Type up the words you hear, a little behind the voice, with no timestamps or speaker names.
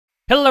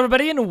Hello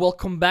everybody and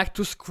welcome back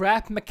to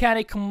Scrap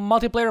Mechanic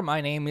Multiplayer. My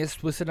name is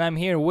Twisted and I'm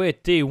here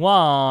with the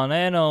one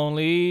and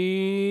only...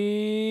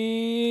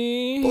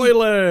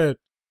 Toilet!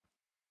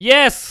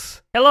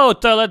 Yes! Hello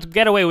Toilet,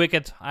 get away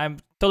Wicked.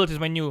 Toilet is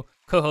my new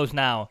co-host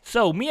now.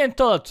 So me and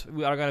Toilet,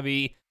 we are gonna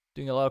be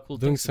doing a lot of cool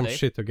Doing things some today.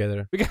 shit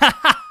together.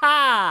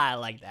 I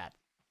like that.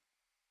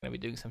 Gonna be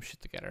doing some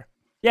shit together.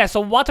 Yeah, so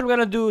what are we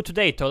gonna do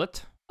today,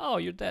 Toilet? Oh,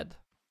 you're dead.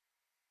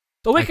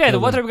 So Wicked,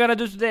 what are we gonna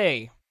do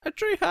today? A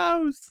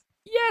treehouse!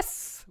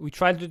 Yes! We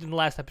tried to do it in the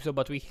last episode,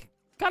 but we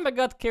kinda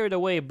got carried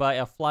away by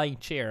a flying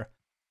chair.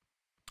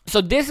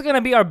 So this is gonna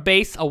be our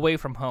base away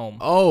from home.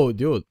 Oh,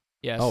 dude.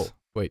 Yes. Oh,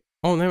 wait.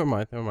 Oh, never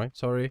mind.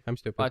 Sorry, I'm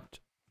stupid.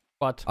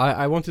 What?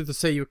 I wanted to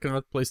say you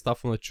cannot place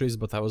stuff on the trees,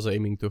 but I was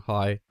aiming too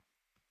high.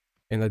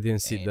 And I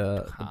didn't see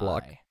the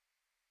block.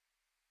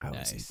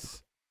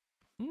 Nice.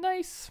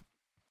 Nice.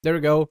 There we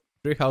go.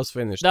 Treehouse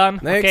finished. Done.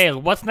 Next. Okay,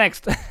 what's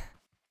next?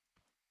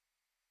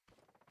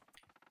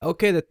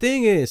 Okay, the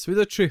thing is, with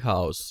the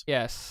treehouse...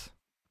 Yes.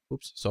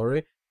 Oops,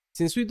 sorry.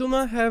 Since we do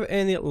not have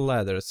any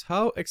ladders,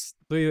 how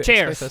do you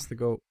Chairs. expect us to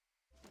go...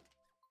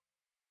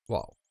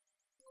 Wow.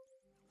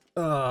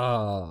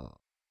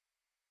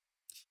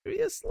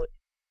 Seriously?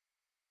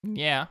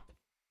 Yeah.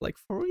 Like,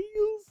 for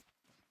reals?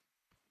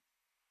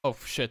 Oh,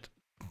 shit.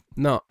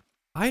 No,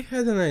 I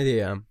had an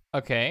idea.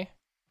 Okay.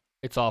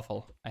 It's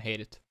awful. I hate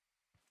it.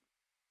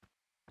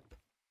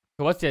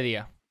 So what's the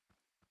idea?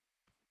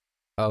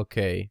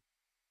 Okay.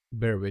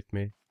 Bear with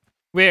me.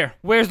 Where?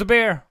 Where's the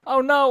bear?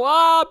 Oh no!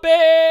 Ah,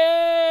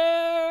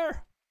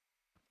 bear!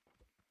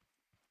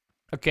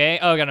 Okay.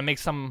 Oh, I gotta make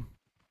some...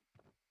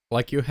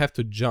 Like, you have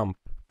to jump.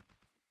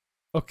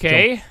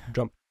 Okay.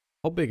 Jump.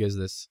 How big is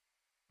this?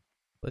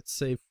 Let's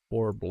say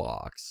 4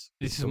 blocks.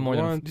 This is So more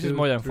than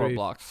 4 3,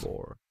 blocks.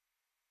 4.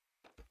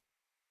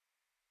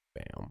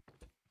 Bam.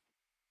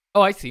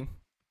 Oh, I see.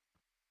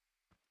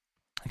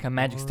 Like a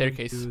magic 1,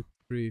 staircase. 2,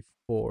 3,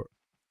 4.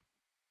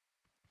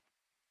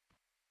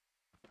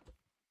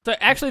 So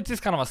actually, it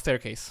is kind of a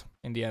staircase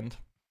in the end.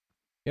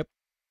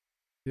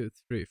 2,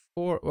 3,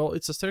 4. Well,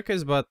 it's a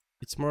staircase, but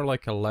it's more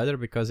like a ladder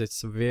because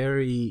it's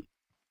very...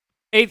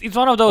 It's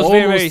one of those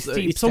almost, very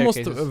steep it's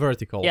staircases. almost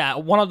vertical. Yeah,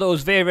 one of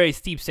those very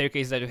steep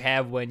staircases that you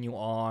have when you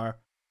are...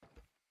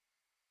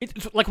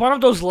 It's like one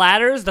of those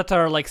ladders that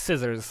are like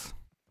scissors.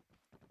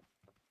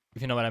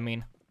 If you know what I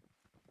mean.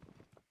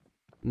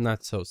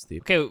 Not so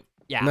steep. Okay,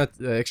 yeah. Not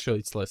actually,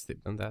 it's less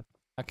steep than that.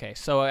 Okay,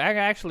 so I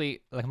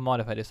actually like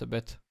modify this a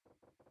bit.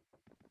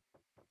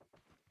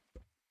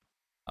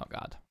 Oh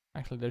god.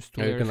 Actually, there's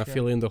 2 Are you layers gonna here.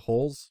 fill in the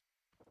holes?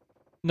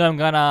 No, I'm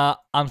gonna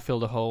unfill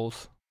the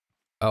holes.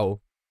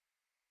 Oh.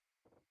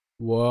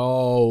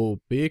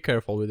 Whoa, be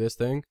careful with this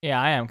thing. Yeah,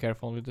 I am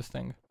careful with this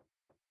thing.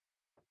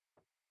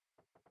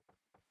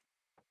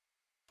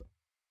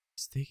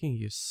 It's taking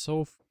you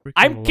so freaking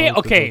I'm long to do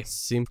okay.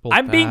 simple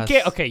I'm being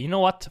tasks. okay, you know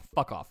what?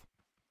 Fuck off.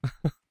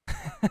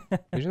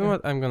 You know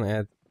what? I'm gonna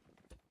add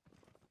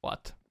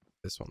What?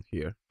 this one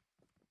here.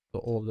 So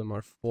all of them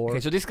are 4.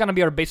 Okay, so this is gonna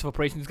be our base of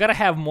operations. It's gotta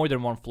have more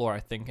than 1 floor, I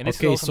think. And this is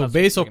Okay, also so not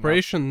base super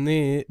big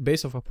enough.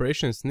 base of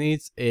operations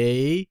needs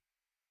a Ducky.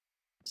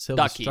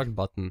 self-destruct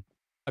button.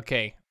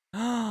 Okay.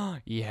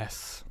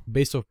 Yes.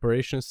 Base of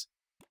operations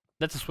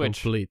That's a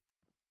switch. complete.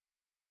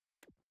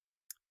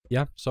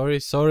 Yeah,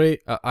 sorry.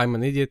 I'm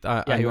an idiot.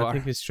 I'm you not are.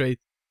 thinking straight.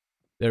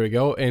 There we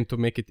go. And to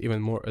make it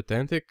even more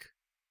authentic,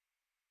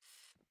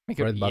 Make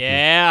it, red button.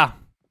 yeah.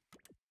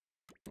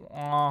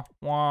 Wah,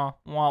 wah,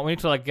 wah. We need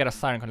to like get a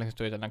siren connected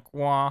to it and like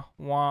wah,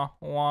 wah,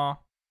 wah.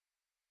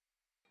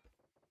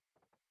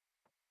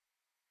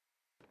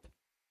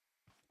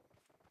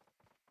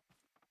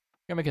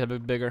 Gonna make it a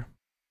bit bigger.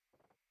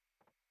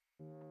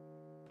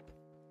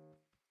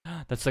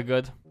 That's so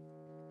good.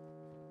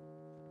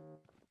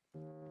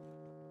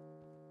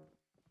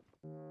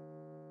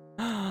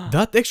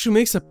 That actually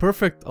makes a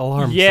perfect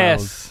alarm sound.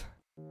 Yes.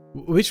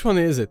 Which one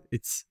is it?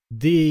 It's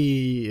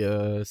D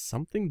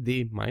something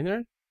D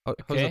minor. How's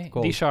Okay, that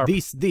called? D sharp.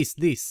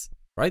 This,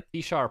 right?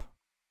 D sharp.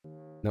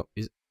 No,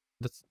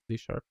 that's D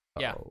sharp?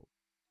 Yeah. Oh.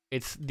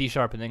 It's D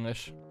sharp in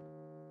English.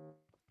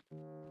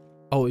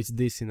 Oh, it's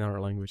this in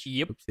our language.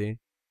 Yep. Oopsie.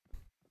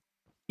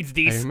 It's I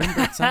this.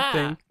 remembered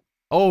something.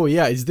 Oh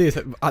yeah, it's this.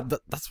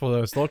 That's what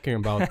I was talking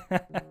about.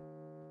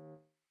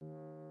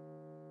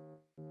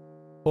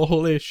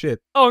 Holy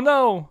shit! Oh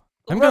no!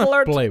 I'm Red gonna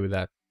alert. play with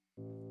that.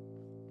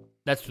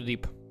 That's too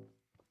deep.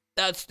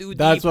 That's too deep.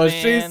 That's what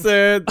she man.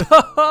 said.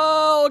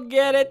 Oh,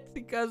 get it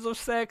because of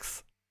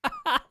sex.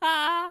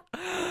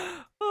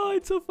 Oh,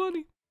 it's so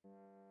funny.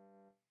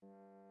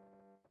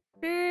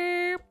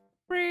 Beep,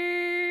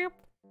 beep.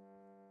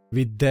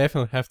 We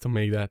definitely have to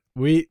make that.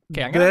 We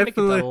Okay, I'm gonna make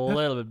it a definitely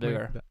little bit have to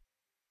bigger.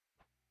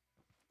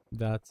 make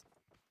that.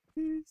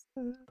 We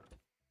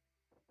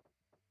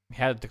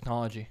have the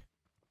technology.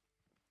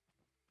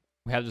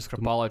 We have the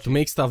scriptology. To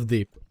make stuff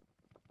deep.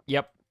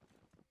 Yep.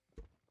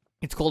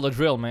 It's called a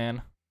drill,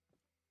 man.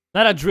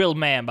 Not a drill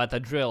man, but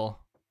a drill.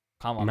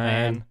 Come on,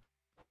 man.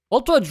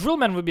 Also, a drill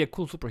man would be a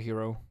cool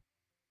superhero.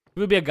 He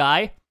would be a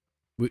guy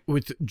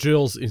With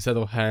drills instead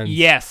of hands.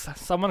 Yes,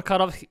 someone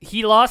cut off.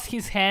 He lost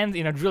his hand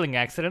in a drilling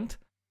accident,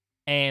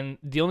 and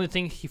the only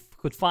thing he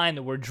could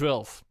find were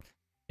drills.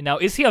 Now,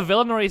 is he a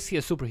villain or is he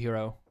a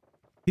superhero?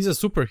 He's a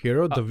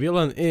superhero. The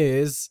villain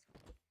is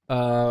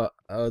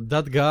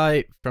that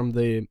guy from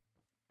the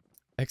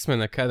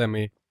X-Men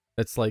Academy.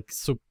 That's like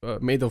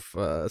made of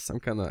some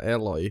kind of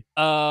alloy.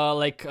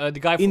 The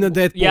guy from, in a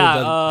Deadpool, yeah,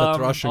 that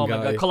Russian guy. Oh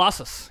my God,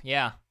 Colossus.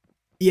 Yeah.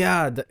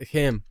 Yeah,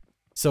 him.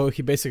 So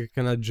he basically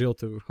cannot drill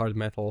to hard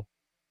metal.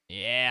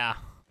 Yeah.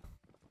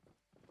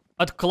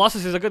 But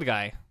Colossus is a good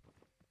guy.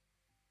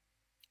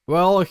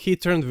 Well, he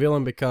turned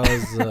villain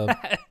because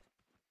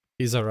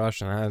he's a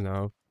Russian. I don't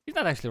know. He's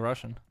not actually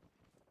Russian.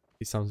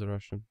 He sounds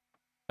Russian.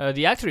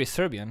 The actor is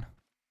Serbian.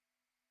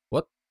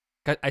 What?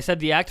 I said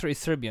the actor is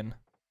Serbian.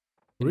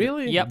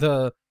 Really? Yep.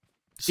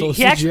 So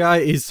He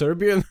CGI is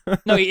Serbian?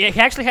 No, he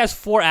actually has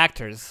 4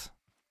 actors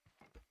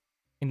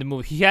in the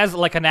movie. He has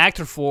like an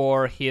actor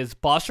for his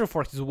posture,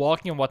 for his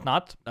walking and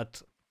whatnot.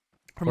 That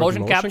for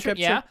motion capture.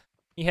 Yeah.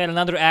 He had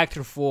another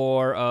actor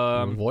for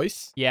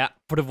voice. Yeah,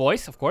 for the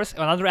voice, of course.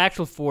 Another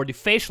actor for the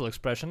facial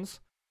expressions.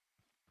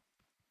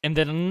 And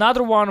then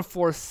another one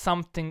for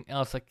something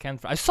else.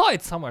 I saw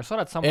it somewhere. I saw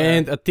that somewhere.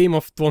 And a team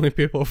of 20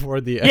 people for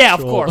the actual yeah,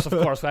 of course.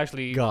 We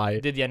actually guy.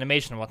 did the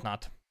animation and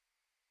whatnot.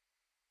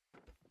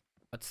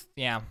 But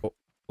yeah. Oh,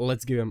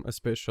 let's give him a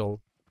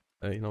special,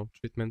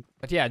 treatment.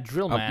 But yeah,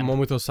 Drill Man. A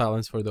moment of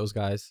silence for those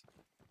guys,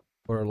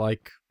 or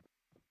like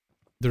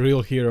the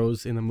real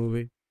heroes in the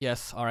movie.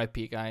 Yes,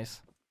 R.I.P.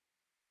 guys.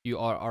 You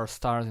are our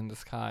stars in the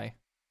sky.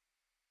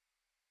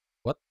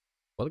 What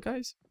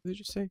guys? What did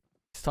you say?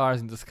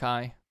 Stars in the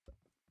sky.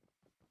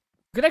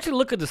 You can actually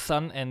look at the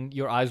sun and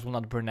your eyes will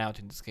not burn out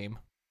in this game.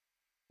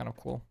 Kind of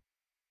cool.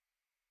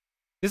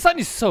 The sun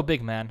is so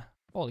big, man.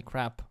 Holy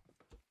crap.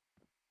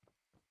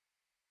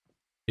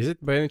 Is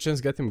it by any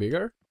chance getting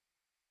bigger?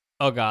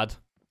 Oh god.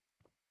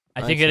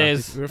 I think it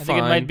is. I think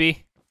it might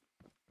be.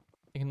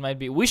 You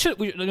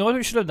know what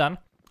we should have done?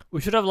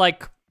 We should have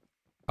like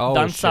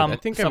done shit. some. I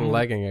think I'm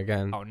lagging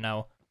again. Oh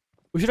no.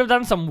 We should have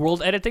done some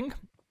world editing,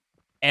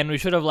 and we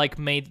should have like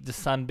made the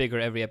sun bigger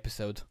every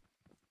episode.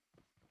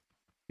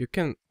 You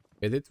can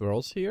edit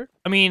worlds here?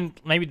 I mean,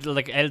 maybe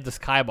like edit the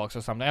skybox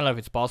or something. I don't know if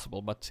it's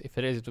possible, but if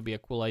it is, it would be a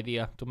cool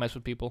idea to mess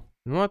with people.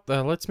 You know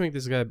what? Let's make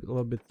this guy a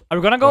little bit. Are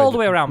we gonna go all the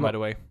way around, by the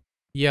way?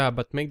 Yeah,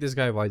 but make this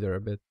guy wider a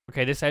bit.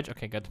 Okay, this edge?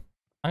 Okay, good.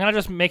 I'm gonna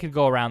just make it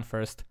go around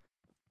first.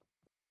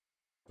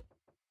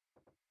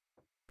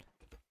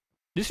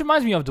 This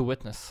reminds me of The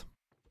Witness.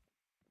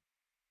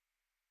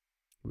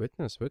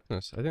 Witness.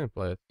 I didn't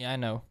play it. Yeah, I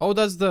know. Oh,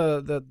 that's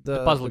the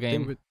puzzle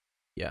game.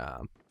 Yeah,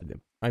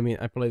 I mean,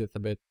 I played it a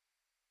bit.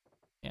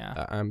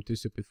 Yeah. I'm too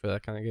stupid for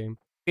that kind of game.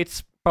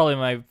 It's probably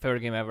my favorite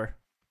game ever.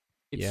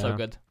 It's so Yeah.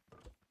 good.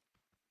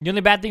 The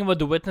only bad thing about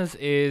The Witness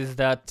is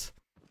that...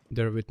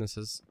 They're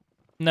witnesses.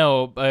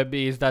 No,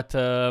 is that...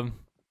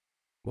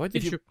 Why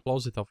did you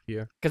close it off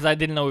here? Because I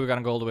didn't know we were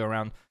gonna go all the way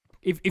around.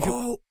 If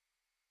you...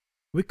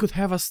 We could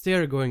have a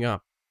stair going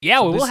up. Yeah,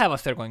 So we will have a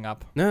stair going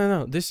up.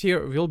 No. This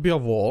here will be a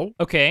wall.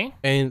 Okay.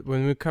 And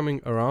when we're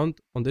coming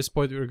around, on this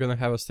point, we're gonna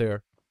have a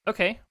stair.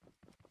 Okay.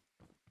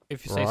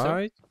 If you say so.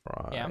 Right.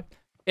 Yeah.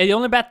 Yeah, the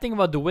only bad thing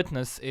about The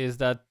Witness is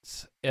that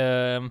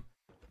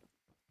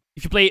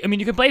if you play, I mean,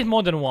 you can play it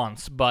more than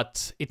once,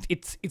 but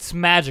it's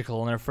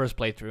magical in our first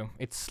playthrough.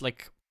 It's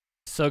like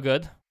so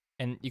good,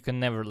 and you can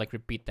never like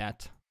repeat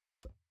that.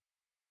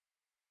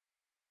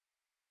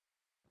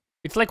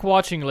 It's like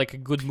watching like a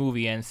good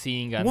movie and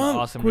seeing an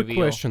awesome quick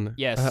reveal. question.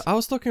 Yes. I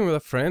was talking with a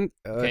friend.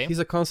 Okay. He's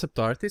a concept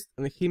artist,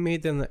 and he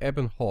made an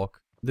Ebon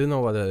Hawk. Do you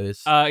know what that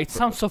is? It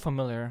sounds so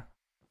familiar.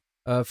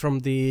 From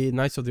the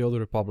Knights of the Old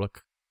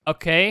Republic.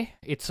 Okay,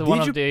 it's one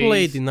of the. Did you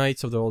play the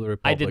Knights of the Old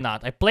Republic? I did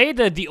not. I played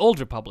the Old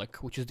Republic,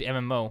 which is the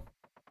MMO.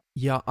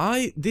 Yeah,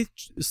 I did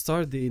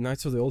start the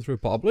Knights of the Old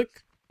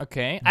Republic.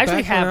 Okay, I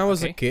actually back when I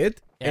was a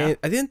kid, Yeah. and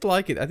I didn't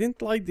like it. I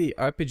didn't like the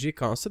RPG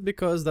concept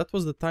because that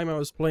was the time I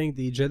was playing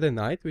the Jedi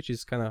Knight, which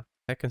is kind of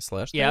hack and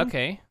slash. Yeah, thing.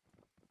 okay.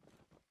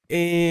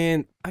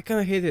 And I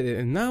kind of hated it,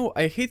 and now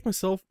I hate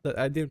myself that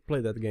I didn't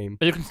play that game.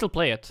 But you can still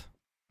play it.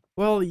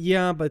 Well,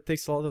 yeah, but it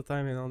takes a lot of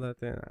time and all that.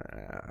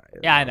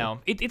 Yeah, I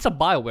know. It's a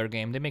BioWare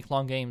game. They make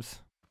long games.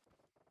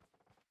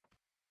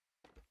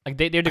 Like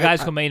they're the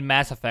guys who made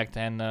Mass Effect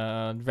and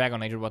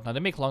Dragon Age and whatnot.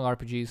 They make long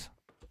RPGs.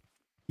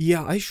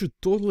 Yeah, I should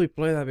totally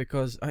play that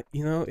because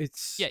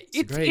it's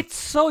great. It's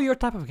so your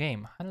type of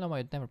game. I don't know why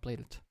I'd never played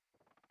it.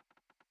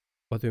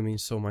 What do you mean,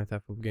 so my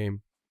type of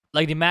game?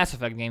 Like the Mass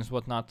Effect games,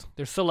 whatnot.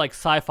 They're so like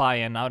sci-fi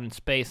and out in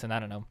space, and I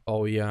don't know.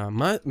 Oh yeah,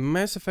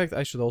 Mass Effect.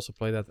 I should also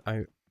play that.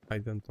 I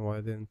don't know why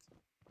I didn't.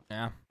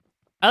 Yeah,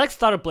 I like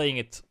started playing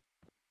it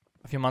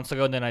a few months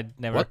ago, then I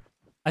never. What?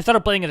 I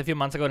started playing it a few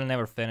months ago and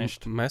never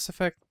finished. Mass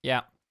Effect.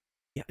 Yeah.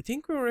 Yeah, I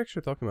think we were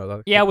actually talking about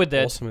that. Yeah, we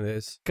did. Awesome it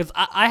is. Because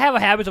I have a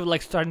habit of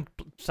like starting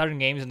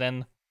games and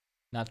then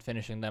not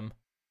finishing them.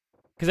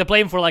 Because I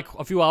play them for like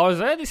a few hours.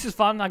 This is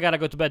fun. I gotta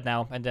go to bed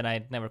now, and then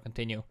I never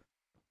continue.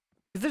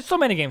 Because there's so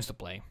many games to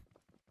play.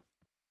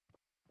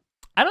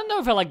 I don't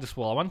know if I like this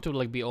wall. I want to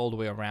like be all the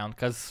way around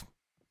because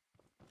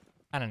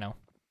I don't know.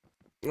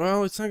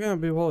 Well, it's not gonna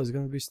be a wall. It's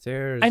gonna be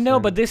stairs. I know,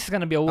 but this is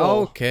gonna be a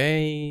wall.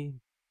 Okay.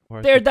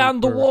 They're down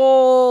the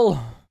wall.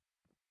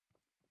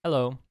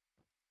 Hello.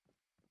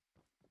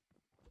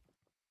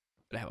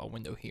 I have a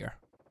window here.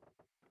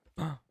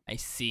 I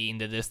see in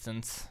the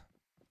distance.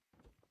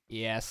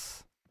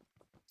 Yes.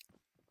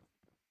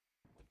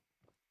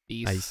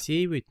 These. I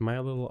see with my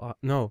little eye.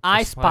 No.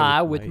 I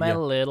spy with my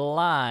little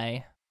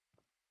eye.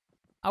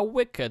 A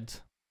wicked.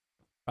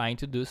 Trying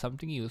to do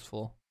something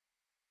useful.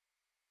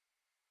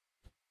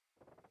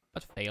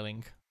 But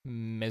failing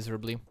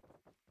miserably.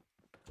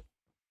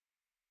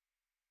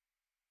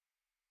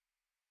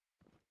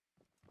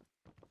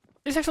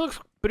 This actually looks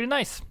pretty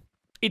nice.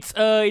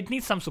 It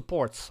needs some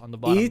supports on the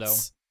bottom though.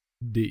 It's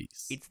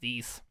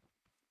these.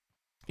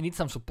 It needs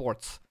some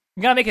supports.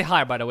 I'm gonna make it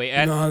higher, by the way.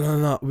 And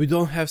No. We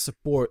don't have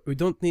support. We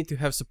don't need to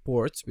have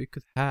supports. We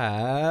could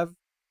have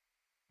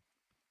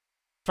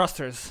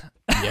thrusters.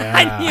 Yeah.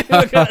 I knew you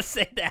were gonna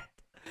say that.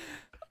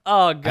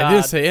 Oh god. I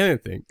didn't say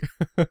anything.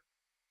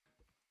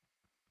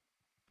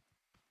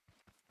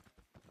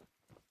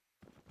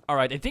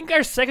 Alright, I think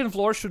our second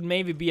floor should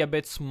maybe be a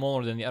bit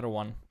smaller than the other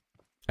one.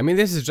 I mean,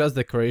 this is just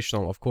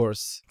decorational, of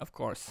course. Of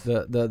course.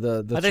 The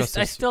but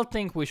I still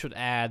think we should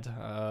add.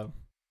 I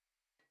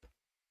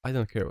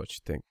don't care what you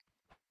think.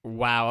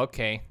 Wow.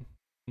 Okay.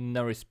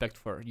 No respect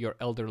for your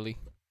elderly.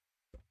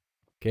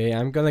 Okay,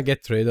 I'm gonna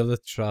get rid of the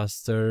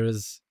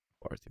thrusters.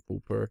 Party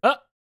pooper. Oh,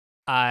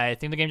 I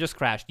think the game just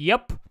crashed.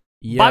 Yep.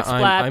 Yeah,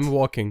 I'm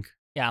walking.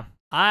 Yeah,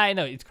 I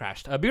know it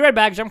crashed. Be right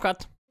back. Jump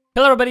cut.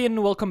 Hello, everybody,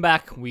 and welcome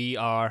back. We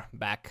are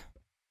back.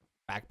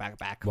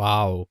 Back.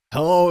 Wow.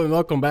 Hello and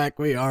welcome back.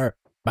 We are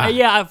back.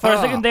 Yeah, for a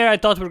second there, I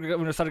thought we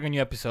were starting a new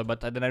episode,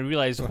 but then I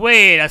realized,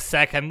 wait a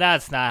second,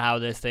 that's not how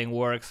this thing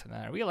works. And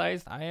I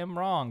realized I am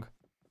wrong.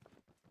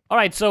 All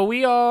right, so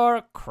we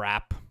are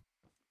crap.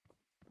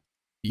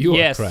 You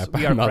yes, are crap.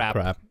 We are I'm crap. Not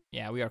crap.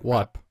 Yeah, we are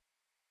what? crap.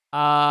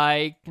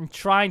 I'm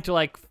trying to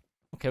like.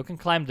 Okay, we can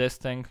climb this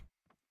thing.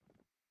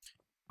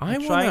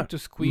 I'm trying to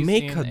squeeze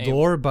make in a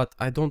door, but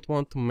I don't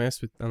want to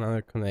mess with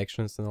another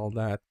connections and all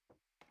that.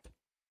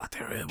 But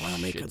I really want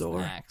to make a door.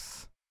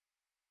 Snacks.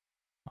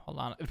 Hold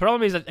on. The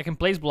problem is that I can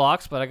place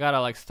blocks, but I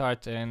gotta like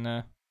start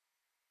in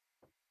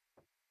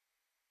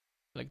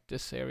like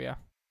this area.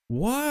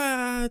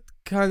 What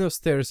kind of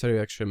stairs are you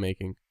actually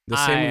making? The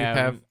same you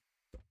have?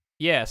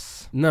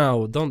 Yes.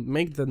 No, don't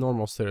make the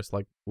normal stairs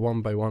like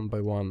one by one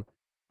by one,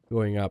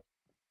 going up.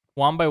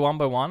 One by one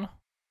by one?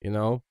 You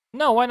know?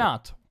 No, why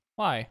not?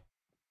 Why?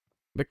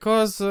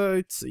 Because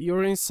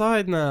you're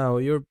inside now.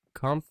 You're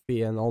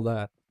comfy and all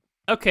that.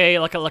 Okay,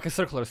 like a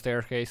circular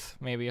staircase,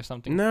 maybe, or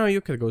something. No, you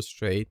could go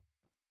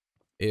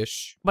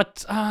straight-ish.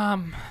 But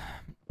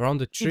around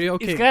the tree.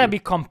 Okay. It's gotta be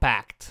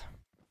compact.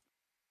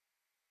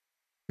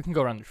 We can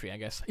go around the tree, I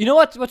guess. You know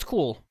what? What's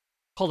cool?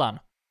 Hold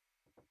on.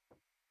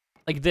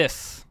 Like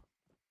this,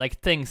 like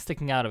things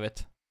sticking out of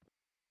it.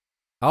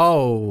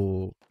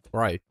 Oh,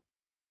 right.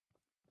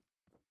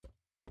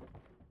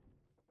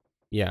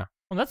 Yeah.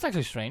 Well, that's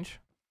actually strange.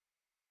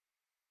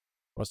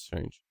 What's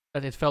strange?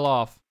 That it fell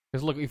off.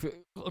 Because look, if you,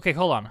 okay,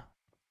 hold on. If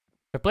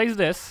I place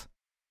this,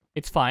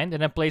 it's fine.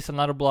 Then I place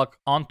another block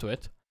onto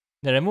it.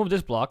 Then I move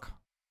this block,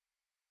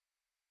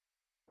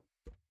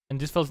 and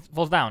this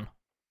falls down.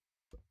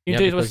 Yeah,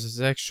 because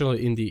it's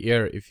actually in the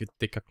air if you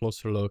take a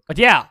closer look. But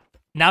yeah,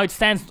 now it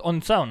stands on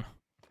its own.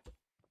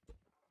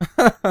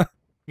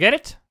 Get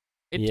it?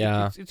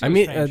 Yeah. It's I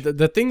really mean,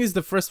 the thing is,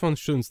 the first one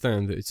shouldn't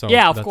stand its own.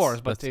 Yeah, of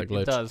course, but it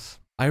does.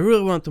 I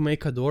really want to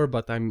make a door,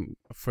 but I'm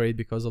afraid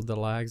because of the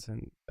lags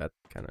and that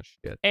kind of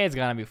shit. It's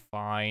gonna be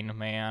fine,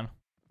 man.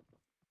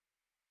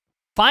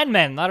 Fine,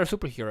 man, not a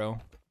superhero.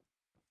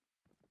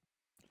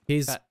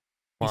 He's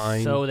fine.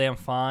 He's so damn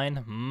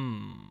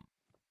fine.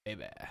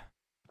 Baby.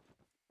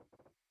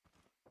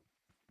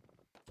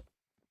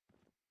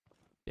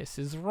 This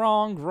is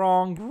wrong.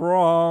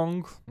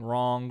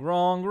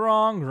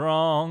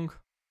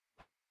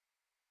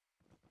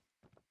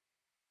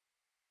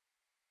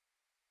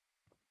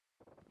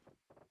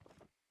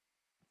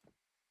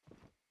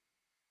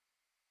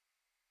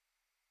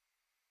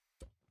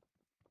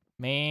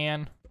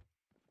 Man.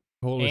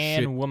 Holy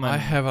shit. Woman. I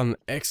have an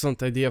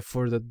excellent idea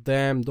for the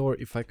damn door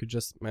if I could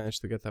just manage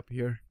to get up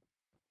here.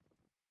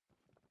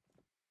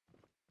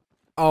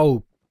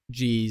 Oh,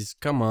 jeez.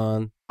 Come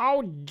on.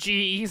 Oh,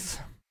 jeez.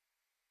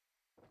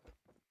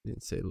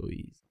 Didn't say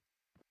Louise.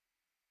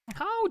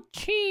 Oh,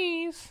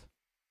 jeez.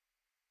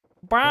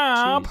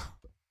 Bob.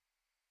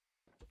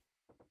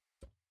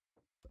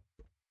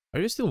 Are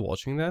you still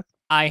watching that?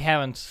 I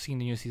haven't seen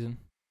the new season.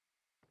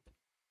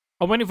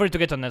 I'm waiting for it to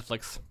get on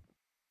Netflix.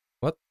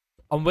 What?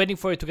 I'm waiting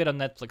for it to get on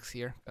Netflix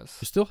here. You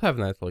still have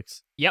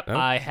Netflix? Yep, no?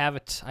 I have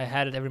it. I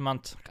had it every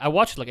month. I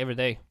watch it like every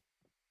day.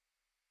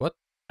 What?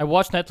 I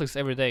watch Netflix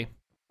every day.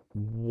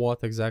 What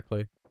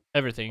exactly?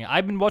 Everything.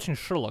 I've been watching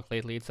Sherlock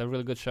lately. It's a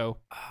really good show.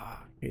 I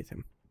hate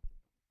him.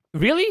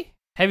 Really?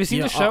 Have you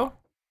seen the show?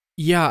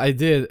 Yeah, I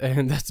did,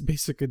 and that's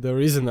basically the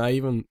reason I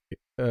even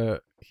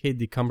hate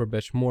the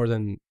Cumberbatch more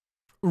than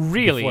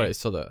really. Before I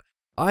saw that.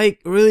 I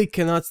really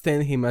cannot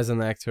stand him as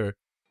an actor.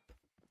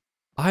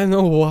 I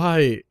know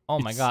why. Oh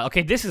my god.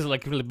 Okay, this is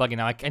like really buggy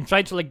now. I can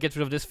try to like get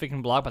rid of this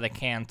freaking block, but I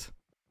can't.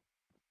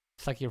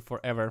 It's like here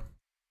forever.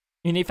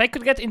 And if I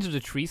could get into the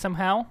tree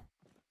somehow.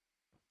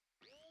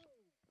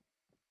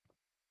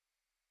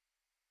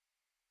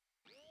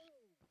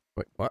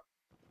 Wait, what?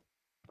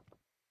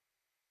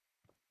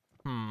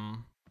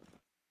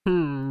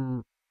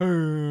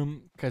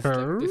 Cause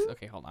like this.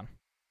 Okay, hold on.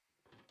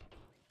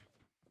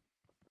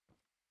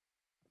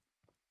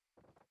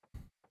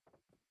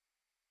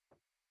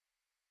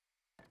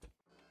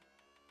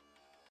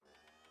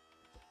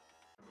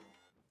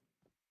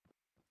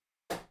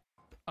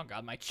 Oh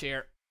god, my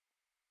chair.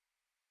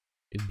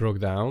 It broke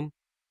down.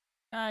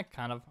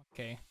 Kind of.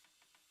 Okay.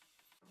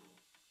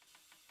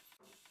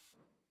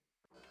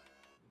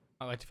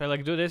 Alright, if I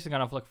like do this, it's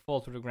gonna like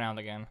fall to the ground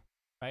again,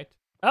 right?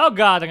 Oh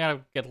god, I'm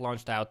gonna get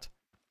launched out.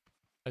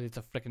 But it's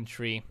a freaking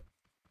tree.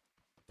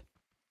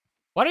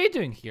 What are you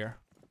doing here?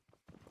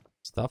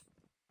 Stuff.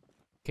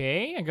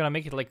 Okay, I'm gonna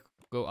make it like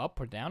go up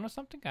or down or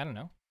something. I don't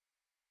know.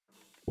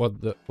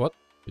 What the? What?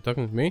 You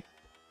talking to me?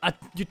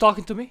 You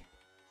talking to me?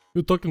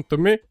 You talking to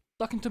me?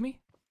 Talking to me,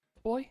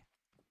 boy?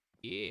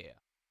 Yeah.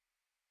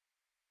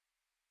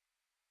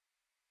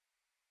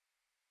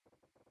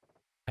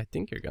 I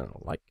think you're gonna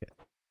like it.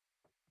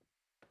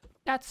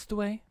 That's the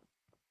way.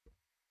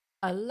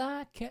 I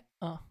like it.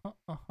 Oh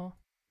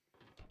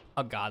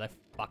god, I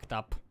fucked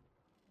up.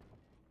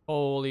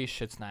 Holy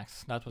shit,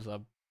 snacks. That was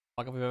a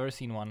fuck if I've ever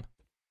seen one.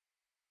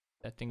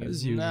 That thing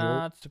is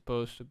not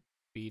supposed to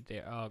be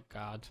there. Oh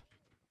god.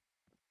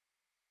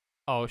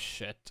 Oh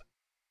shit.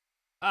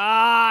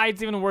 Ah,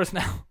 it's even worse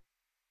now.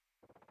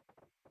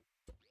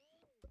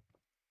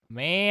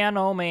 Man,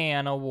 oh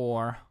man, a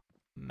war.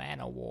 Man,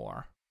 a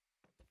war.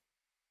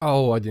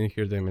 Oh, I didn't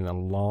hear them in a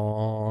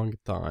long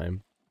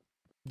time.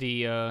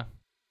 The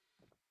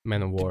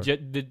Man of War.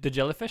 The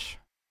jellyfish?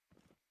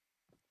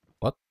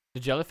 What?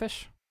 The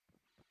jellyfish?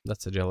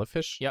 That's a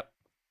jellyfish? Yep.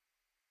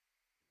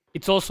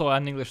 It's also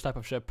an English type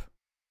of ship.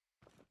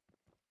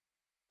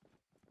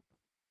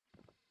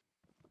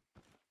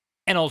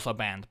 And also a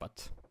band,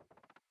 but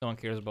no one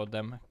cares about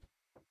them.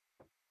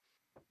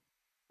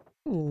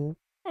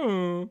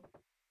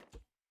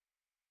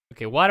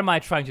 Okay, what am I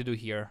trying to do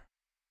here?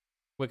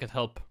 Wicked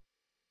help.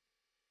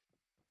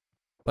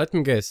 Let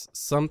me guess.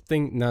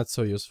 Something not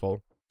so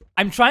useful.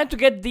 I'm trying to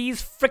get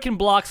these freaking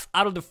blocks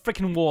out of the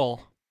freaking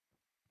wall.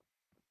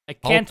 I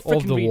can't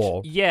freaking reach.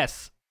 Wall.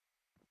 Yes.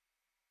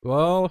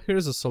 Well,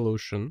 here's a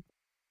solution.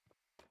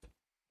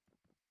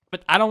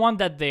 But I don't want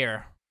that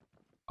there.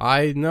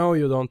 I know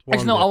you don't want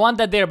Actually, no, it. I want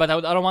that there, but I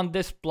don't want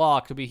this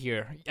block to be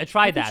here. I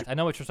tried that. I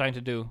know what you're trying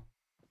to do.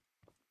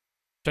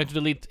 Trying to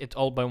delete it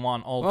all by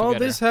one altogether. Well,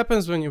 this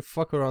happens when you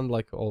fuck around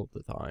like all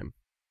the time.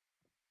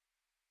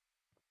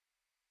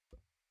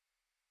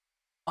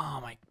 Oh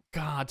my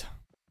god.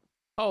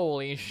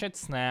 Holy shit,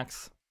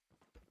 snacks.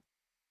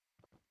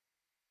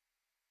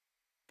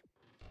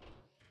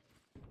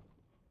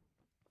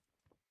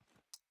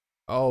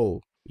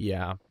 Oh,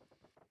 yeah.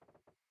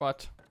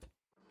 What?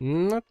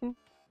 Nothing.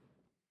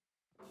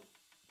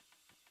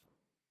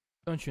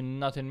 Don't you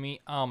nut in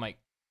me? Oh my.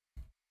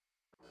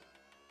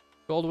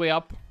 Go all the way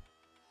up.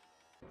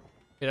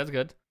 Okay, that's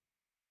good.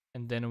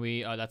 And then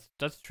we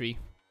that's 3.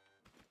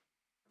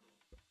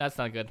 That's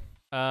not good.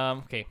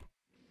 Okay.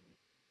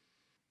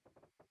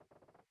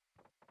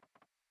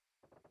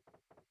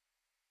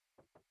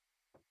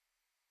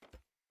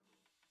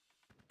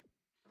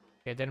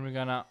 Okay, then we're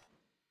gonna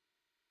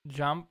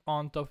jump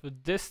on top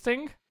of this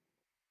thing.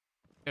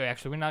 Oh,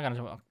 actually, we're not gonna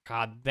jump. Oh,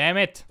 god damn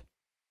it!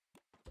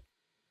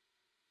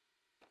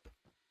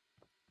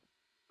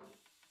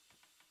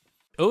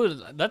 Oh,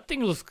 that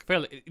thing looks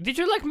fairly. Did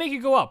you like make it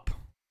go up?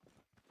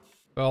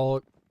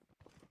 Well,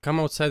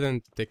 come outside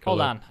and take a look.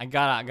 Hold on, I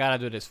gotta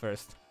do this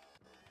first.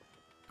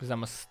 Because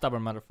I'm a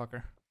stubborn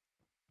motherfucker.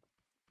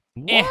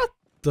 What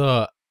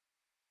the?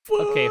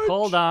 Fudge? Okay,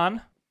 hold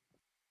on.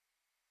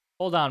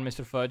 Hold on,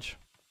 Mr. Fudge.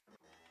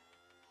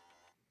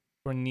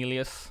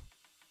 Cornelius.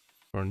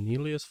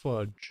 Cornelius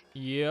Fudge.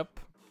 Yep.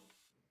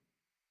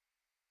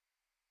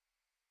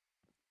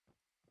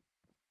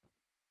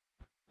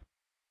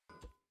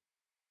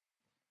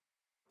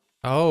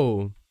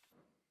 Oh.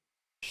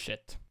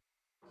 Shit.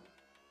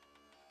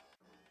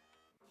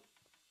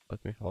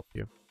 Let me help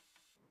you.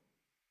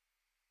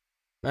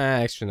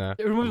 Actually, no.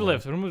 Remove the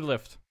lift. Remove the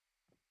lift.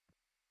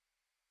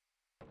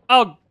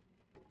 Oh.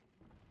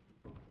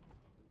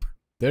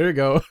 There you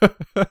go.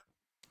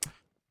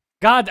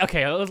 God.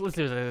 Okay. Let's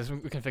do this.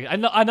 We can figure. I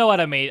know what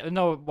I made. I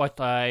know what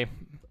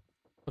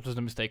was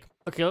the mistake.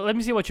 Okay. Let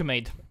me see what you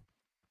made.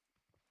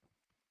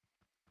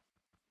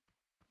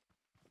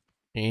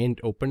 And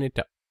open it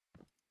up.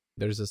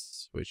 There's a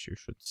switch. You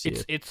should see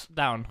it. It's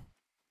down.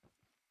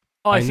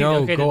 Oh, I see. know.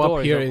 Okay, go the door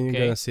up here is and okay.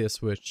 you're gonna see a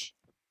switch.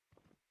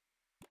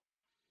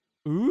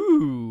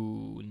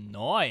 Ooh,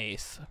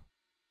 nice.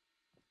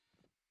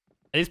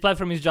 This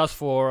platform is just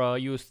for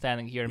you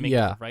standing here and making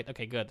stuff, right?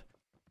 Okay, good.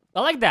 I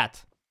like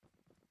that.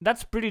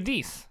 That's pretty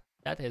decent.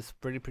 That is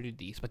pretty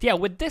decent. But yeah,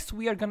 with this,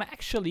 we are gonna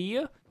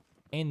actually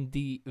end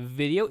the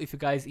video. If you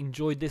guys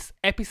enjoyed this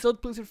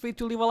episode, please feel free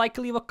to leave a like,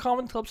 leave a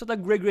comment. Helps out a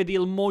great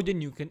deal more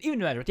than you can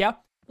even imagine. Yeah.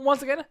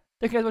 Once again,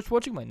 thank you guys for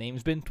watching. My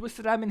name's been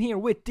Twisted. I'm in here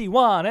with the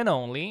one and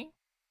only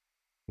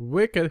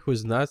Wicked,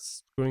 who's not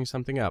screwing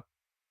something up.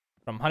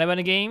 from Honey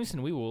Bunny Games,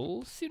 and we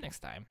will see you next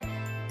time.